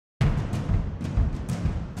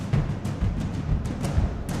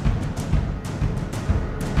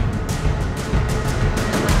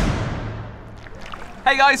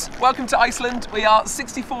Hey guys, welcome to Iceland. We are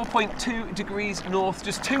 64.2 degrees north,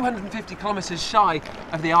 just 250 kilometers shy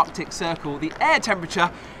of the Arctic Circle. The air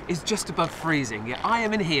temperature is just above freezing, yet I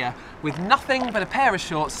am in here with nothing but a pair of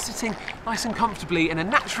shorts, sitting nice and comfortably in a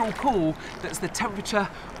natural pool that's the temperature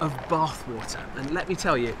of bath water. And let me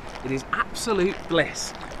tell you, it is absolute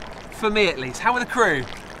bliss. For me at least. How are the crew?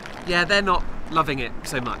 Yeah, they're not loving it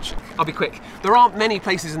so much. I'll be quick. There aren't many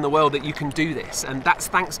places in the world that you can do this, and that's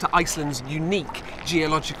thanks to Iceland's unique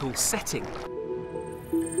geological setting.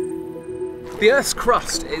 The Earth's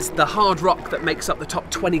crust is the hard rock that makes up the top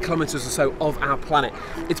 20 kilometers or so of our planet.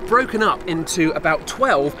 It's broken up into about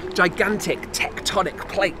 12 gigantic tectonic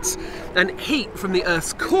plates, and heat from the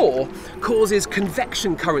Earth's core causes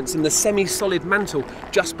convection currents in the semi-solid mantle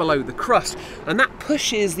just below the crust, and that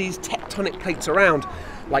pushes these tectonic plates around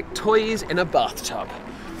like toys in a bathtub.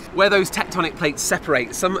 Where those tectonic plates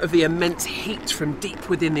separate, some of the immense heat from deep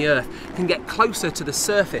within the Earth can get closer to the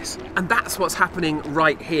surface. And that's what's happening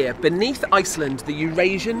right here. Beneath Iceland, the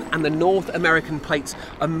Eurasian and the North American plates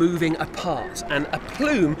are moving apart, and a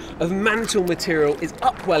plume of mantle material is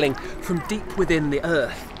upwelling from deep within the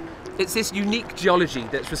Earth. It's this unique geology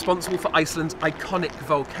that's responsible for Iceland's iconic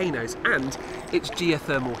volcanoes and its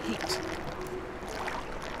geothermal heat.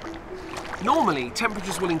 Normally,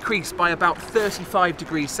 temperatures will increase by about 35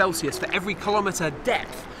 degrees Celsius for every kilometre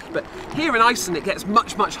depth, but here in Iceland it gets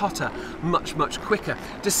much hotter, much quicker.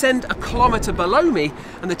 Descend a kilometre below me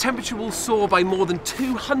and the temperature will soar by more than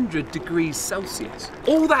 200 degrees Celsius.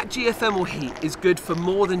 All that geothermal heat is good for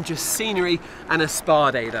more than just scenery and a spa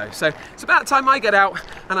day though, so it's about time I get out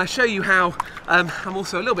and I show you how. I'm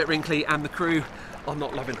also a little bit wrinkly and the crew are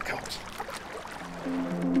not loving the cold.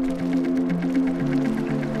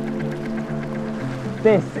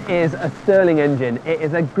 This is a Stirling engine. It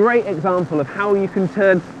is a great example of how you can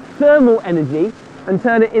turn thermal energy and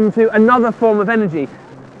turn it into another form of energy.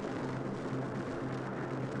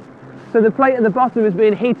 So the plate at the bottom is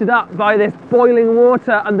being heated up by this boiling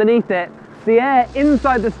water underneath it. The air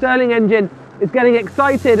inside the Stirling engine is getting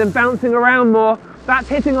excited and bouncing around more. That's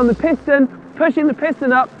hitting on the piston, pushing the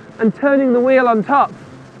piston up and turning the wheel on top.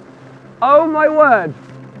 Oh my word!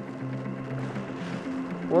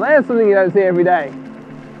 Well, there's something you don't see every day.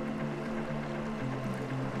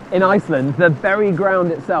 In Iceland, the very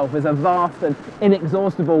ground itself is a vast and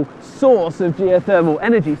inexhaustible source of geothermal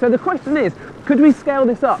energy. So the question is, could we scale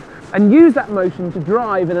this up and use that motion to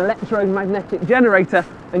drive an electromagnetic generator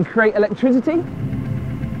and create electricity?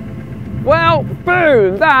 Well,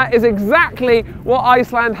 boom! That is exactly what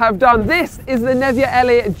Iceland have done. This is the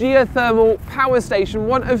Energia geothermal power station,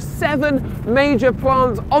 one of 7 major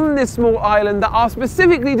plants on this small island that are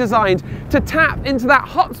specifically designed to tap into that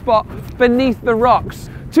hotspot beneath the rocks.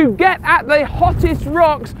 To get at the hottest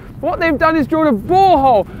rocks, what they've done is drilled a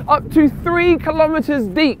borehole up to 3 kilometers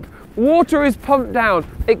deep. Water is pumped down,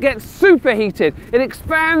 it gets superheated, it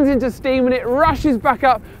expands into steam and it rushes back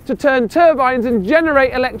up to turn turbines and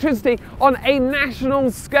generate electricity on a national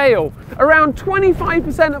scale. Around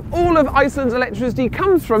 25% of all of Iceland's electricity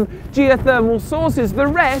comes from geothermal sources. The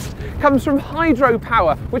rest comes from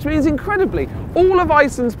hydropower, which means incredibly, all of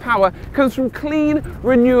Iceland's power comes from clean,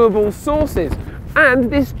 renewable sources.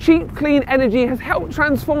 And this cheap, clean energy has helped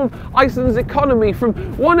transform Iceland's economy from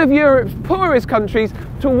one of Europe's poorest countries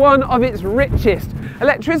to one of its richest.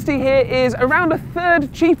 Electricity here is around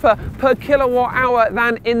 1/3 cheaper per kilowatt hour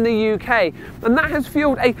than in the UK. And that has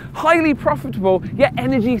fueled a highly profitable yet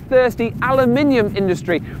energy-thirsty aluminium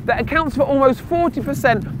industry that accounts for almost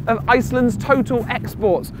 40% of Iceland's total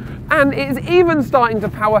exports. And it is even starting to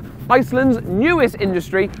power Iceland's newest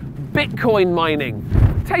industry, Bitcoin mining.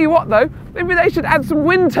 Tell you what though, maybe they should add some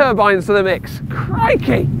wind turbines to the mix.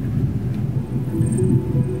 Crikey!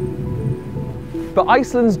 But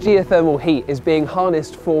Iceland's geothermal heat is being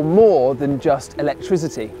harnessed for more than just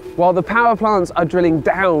electricity. While the power plants are drilling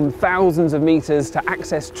down thousands of meters to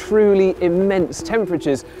access truly immense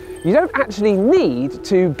temperatures, you don't actually need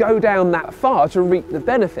to go down that far to reap the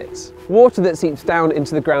benefits. Water that seeps down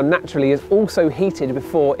into the ground naturally is also heated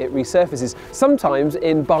before it resurfaces, sometimes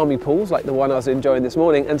in balmy pools like the one I was enjoying this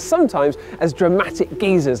morning, and sometimes as dramatic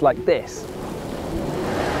geysers like this.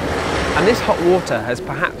 And this hot water has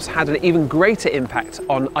perhaps had an even greater impact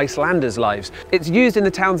on Icelanders' lives. It's used in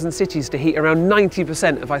the towns and cities to heat around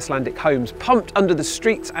 90% of Icelandic homes, pumped under the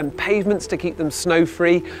streets and pavements to keep them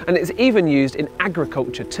snow-free, and it's even used in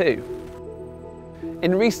agriculture too.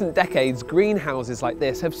 In recent decades, greenhouses like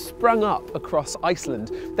this have sprung up across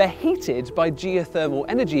Iceland. They're heated by geothermal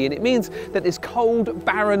energy, and it means that this cold,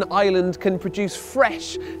 barren island can produce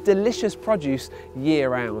fresh, delicious produce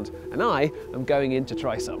year-round. And I am going in to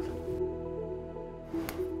try some.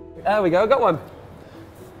 There we go, got one.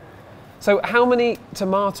 So how many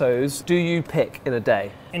tomatoes do you pick in a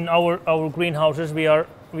day? In our greenhouses, we are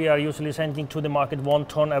usually sending to the market 1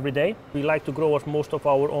 ton every day. We like to grow as most of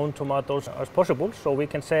our own tomatoes as possible, so we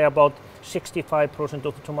can say about 65%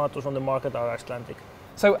 of the tomatoes on the market are Icelandic.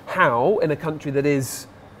 So how, in a country that is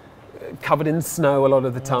covered in snow a lot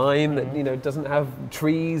of the time, that doesn't have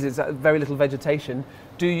trees, it's very little vegetation,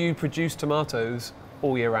 do you produce tomatoes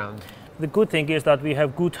all year round? The good thing is that we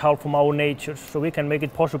have good help from our nature, so we can make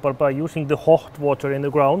it possible by using the hot water in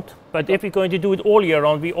the ground. But if we're going to do it all year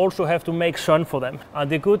round, we also have to make sun for them.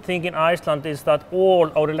 And the good thing in Iceland is that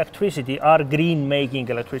all our electricity are green-making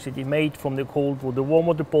electricity, made from the cold water, warm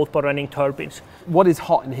water, both by running turbines. What is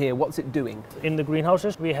hot in here? What's it doing? In the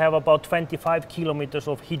greenhouses, we have about 25 kilometers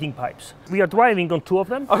of heating pipes. We are driving on 2 of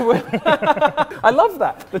them. Oh, I love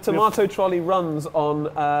that. The tomato trolley runs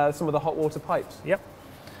on some of the hot water pipes. Yep.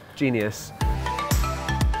 Genius.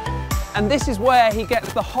 And this is where he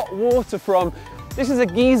gets the hot water from. This is a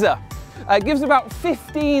geyser. It gives about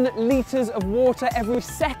 15 litres of water every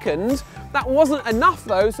second. That wasn't enough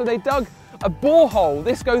though, so they dug a borehole.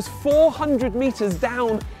 This goes 400 metres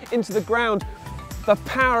down into the ground. The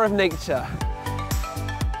power of nature.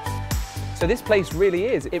 So this place really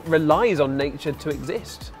it relies on nature to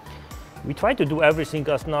exist. We try to do everything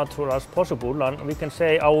as natural as possible, and we can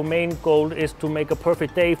say our main goal is to make a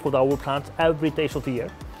perfect day for our plants every day of the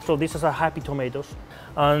year. So this is a happy tomatoes,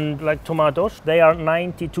 and like tomatoes, they are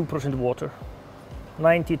 92% water.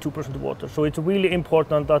 92% water. So it's really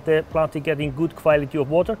important that the plant is getting good quality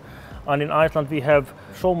of water. And in Iceland we have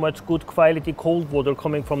so much good quality cold water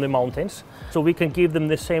coming from the mountains, so we can give them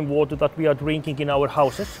the same water that we are drinking in our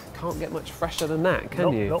houses. Can't get much fresher than that,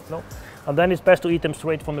 can you? No. And then it's best to eat them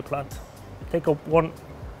straight from the plant. Take up one.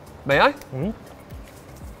 May I?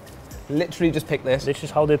 Literally just pick this. This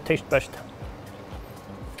is how they taste best.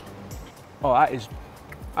 Oh,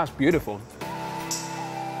 that's beautiful.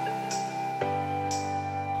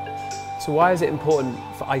 So why is it important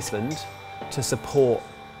for Iceland to support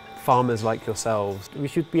farmers like yourselves? We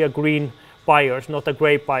should be a green buyers, not a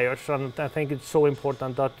grey buyers, and I think it's so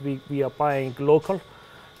important that we are buying local,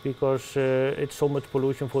 because it's so much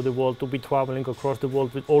pollution for the world to be traveling across the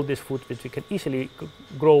world with all this food which we can easily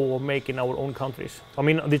grow or make in our own countries. I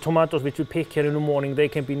mean, the tomatoes which we pick here in the morning, they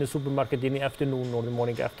can be in the supermarket in the afternoon or the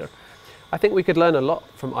morning after. I think we could learn a lot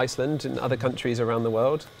from Iceland and other countries around the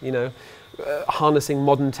world, harnessing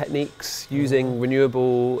modern techniques, using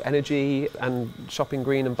renewable energy and shopping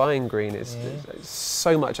green and buying green. It's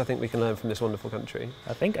so much I think we can learn from this wonderful country.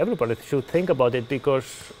 I think everybody should think about it,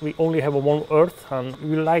 because we only have one earth, and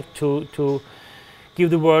we like to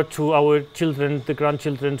give the word to our children, the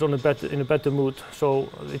grandchildren, in a better mood. So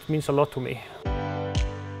it means a lot to me.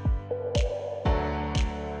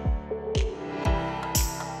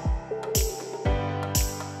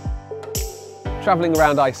 Travelling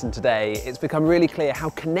around Iceland today, it's become really clear how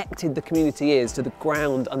connected the community is to the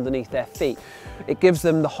ground underneath their feet. It gives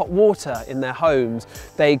them the hot water in their homes,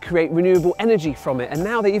 they create renewable energy from it, and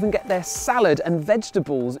now they even get their salad and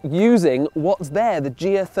vegetables using what's there, the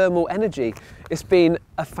geothermal energy. It's been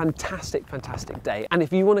a fantastic, fantastic day. And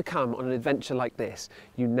if you want to come on an adventure like this,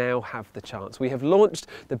 you now have the chance. We have launched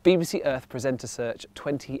the BBC Earth Presenter Search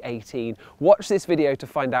 2018. Watch this video to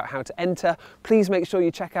find out how to enter. Please make sure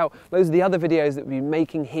you check out loads of the other videos that we've been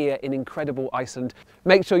making here in incredible Iceland.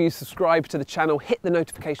 Make sure you subscribe to the channel, hit the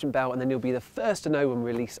notification bell, and then you'll be the first to know when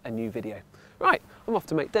we release a new video. Right, I'm off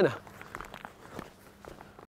to make dinner.